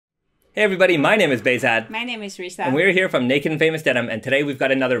Hey everybody, my name is Behzad. My name is Risa. And we're here from Naked and Famous Denim, and today we've got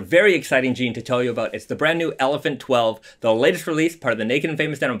another very exciting jean to tell you about. It's the brand new Elephant 12, the latest release, part of the Naked and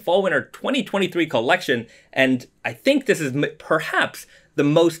Famous Denim Fall Winter 2023 collection, and I think this is perhaps the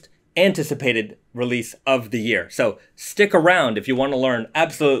most anticipated release of the year. So stick around if you want to learn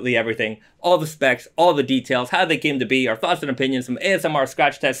absolutely everything, all the specs, all the details, how they came to be, our thoughts and opinions, some ASMR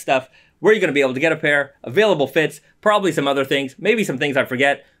scratch test stuff, where you're going to be able to get a pair, available fits, probably some other things, maybe some things I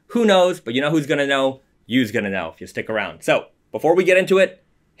forget. Who knows? But you know who's going to know? You's going to know if you stick around. So before we get into it,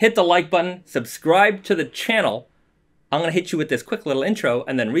 hit the like button, subscribe to the channel. I'm going to hit you with this quick little intro,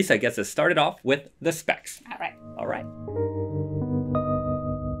 and then Risa gets us started off with the specs. All right. All right.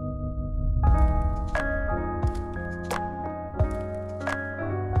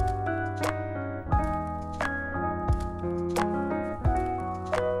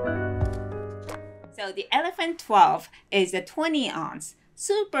 So the Elephant 12 is a 20-ounce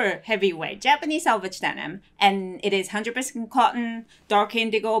super heavyweight Japanese selvedge denim, and it is 100% cotton, dark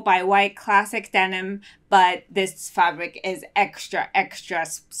indigo by white classic denim. But this fabric is extra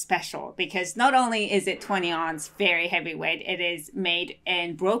special because not only is it 20 ounce very heavyweight, it is made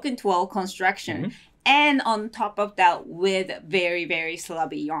in broken twill construction. And on top of that, with very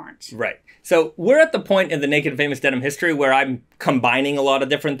slubby yarns. Right. So we're at the point in the Naked and Famous Denim history where I'm combining a lot of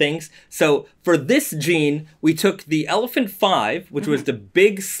different things. So for this jean, we took the Elephant 5, which was the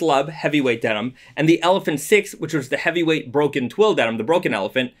big slub heavyweight denim, and the Elephant 6, which was the heavyweight broken twill denim, the broken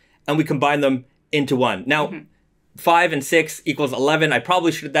elephant, and we combined them into one. Now, 5 and 6 equals 11. I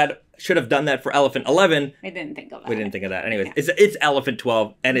probably should have done that for Elephant 11. I didn't think of that. We didn't think of that. Anyways, it's Elephant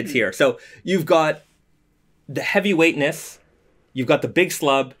 12, and it's here. So you've got the heavyweightness, you've got the big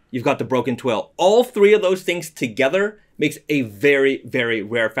slub, you've got the broken twill. All three of those things together makes a very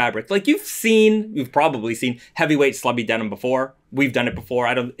rare fabric. Like you've probably seen heavyweight slubby denim before. We've done it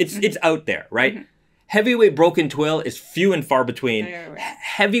before. It's out there, right? Heavyweight broken twill is few and far between.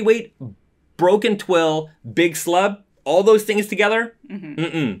 Heavyweight broken twill, big slub, all those things together,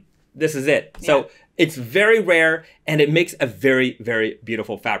 this is it. So it's very rare, and it makes a very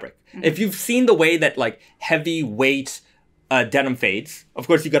beautiful fabric. If you've seen the way that like heavyweight denim fades, of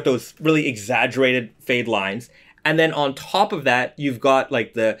course you got those really exaggerated fade lines. And then on top of that, you've got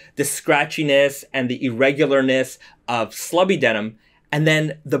like the scratchiness and the irregularness of slubby denim. And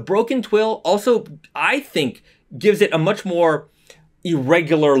then the broken twill also, I think, gives it a much more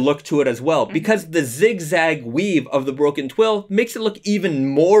irregular look to it as well, because the zigzag weave of the broken twill makes it look even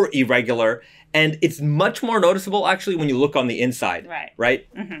more irregular, and it's much more noticeable actually when you look on the inside. Right.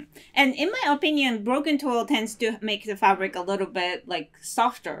 And in my opinion, broken twill tends to make the fabric a little bit like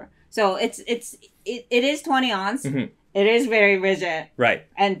softer. So it is 20 ounce. It is very rigid,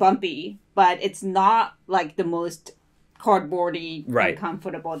 and bumpy, but it's not like the most cardboardy and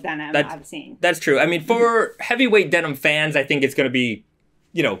comfortable denim I've seen. That's true. I mean, for heavyweight denim fans, I think it's going to be,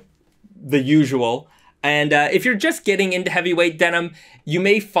 you know, the usual. And if you're just getting into heavyweight denim, you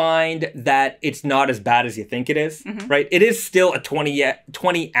may find that it's not as bad as you think it is, right? It is still a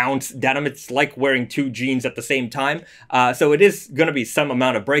 20 ounce denim. It's like wearing two jeans at the same time. So it is going to be some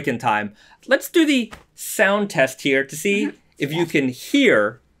amount of break-in time. Let's do the sound test here to see if you can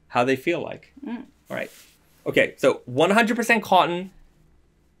hear how they feel like. All right. Okay, so 100% cotton,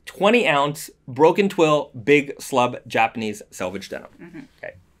 20 ounce, broken twill, big slub Japanese selvedge denim.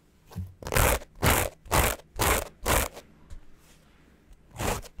 Okay.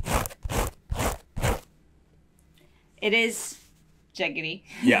 It is jaggedy.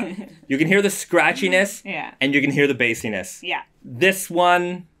 Yeah. You can hear the scratchiness, and you can hear the bassiness. This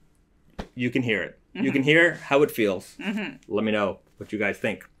one, you can hear it. You can hear how it feels. Let me know what you guys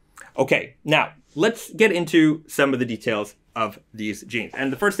think. Okay, now let's get into some of the details of these jeans.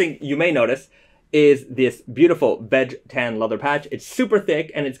 And the first thing you may notice is this beautiful veg tan leather patch. It's super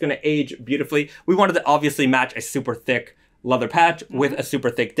thick and it's going to age beautifully. We wanted to obviously match a super thick leather patch with a super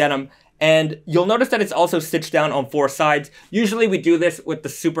thick denim. And you'll notice that it's also stitched down on 4 sides. Usually we do this with the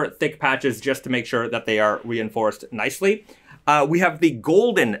super thick patches just to make sure that they are reinforced nicely. We have the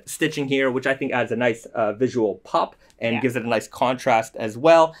golden stitching here, which I think adds a nice visual pop and gives it a nice contrast as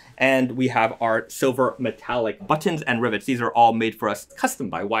well. And we have our silver metallic buttons and rivets. These are all made for us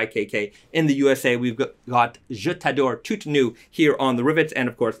custom by YKK in the USA. We've got Je t'adore tout nu here on the rivets, and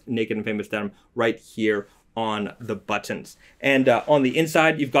of course Naked and Famous Denim right here on the buttons. And on the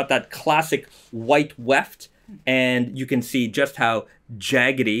inside, you've got that classic white weft, and you can see just how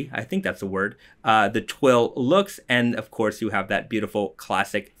jaggedy, I think that's the word, the twill looks. And of course, you have that beautiful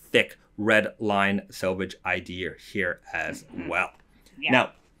classic thick red line selvage idea here as well.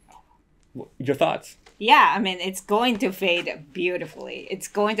 Now, Your thoughts? Yeah, I mean, it's going to fade beautifully. It's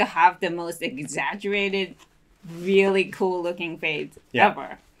going to have the most exaggerated, really cool looking fades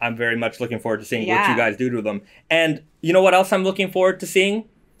ever. I'm very much looking forward to seeing what you guys do to them. And you know what else I'm looking forward to seeing?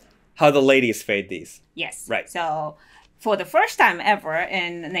 How the ladies fade these. Yes. Right. So for the first time ever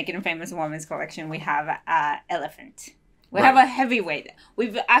in Naked and Famous Women's collection, we have an elephant. We have a heavyweight.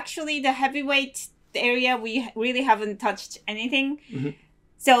 We've actually, the heavyweight area, we really haven't touched anything. Mm-hmm.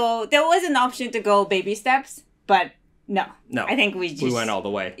 So there was an option to go baby steps, but no. I think we went all the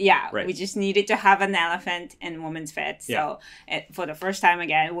way. Yeah, we just needed to have an elephant in women's fit. So for the first time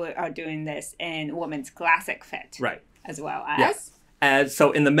again, we are doing this in women's classic fit. Right. As well as.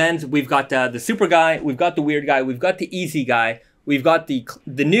 So in the men's, we've got the super guy, we've got the weird guy, we've got the easy guy, we've got the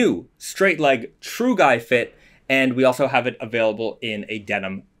new straight leg true guy fit, and we also have it available in a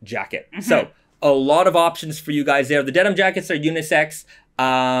denim jacket. Mm-hmm. So a lot of options for you guys there. The denim jackets are unisex.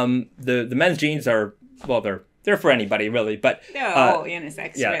 The men's jeans are, well, they're for anybody really, but they're all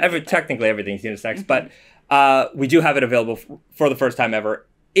unisex. Yeah, really. Technically everything's unisex, mm-hmm. but we do have it available for the first time ever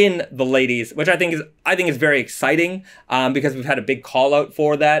in the ladies, which I think is very exciting because we've had a big call out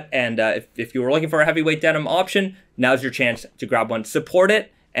for that. And if you were looking for a heavyweight denim option, now's your chance to grab one. Support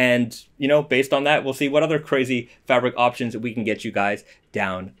it, and based on that, we'll see what other crazy fabric options we can get you guys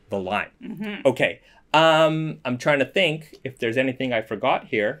down the line. Mm-hmm. Okay, I'm trying to think if there's anything I forgot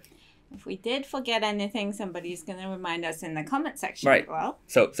here. If we did forget anything, somebody's going to remind us in the comment section as well.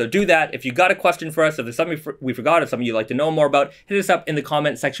 So do that. If you got a question for us, if there's something we forgot, or something you'd like to know more about, hit us up in the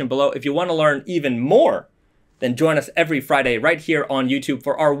comment section below. If you want to learn even more, then join us every Friday right here on YouTube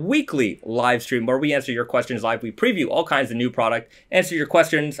for our weekly live stream where we answer your questions live. We preview all kinds of new product, answer your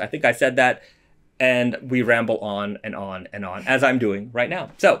questions. I think I said that. And we ramble on and on and on, as I'm doing right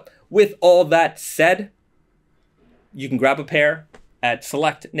now. So with all that said, you can grab a pair at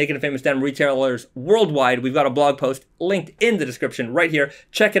select Naked and Famous Denim retailers worldwide. We've got a blog post linked in the description right here.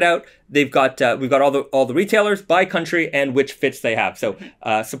 Check it out. We've got all the retailers by country and which fits they have. So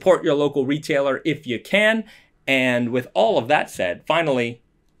support your local retailer if you can. And with all of that said, finally,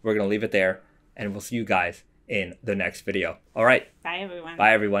 we're going to leave it there, and we'll see you guys in the next video. All right. Bye, everyone.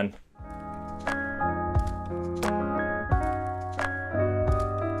 Bye, everyone.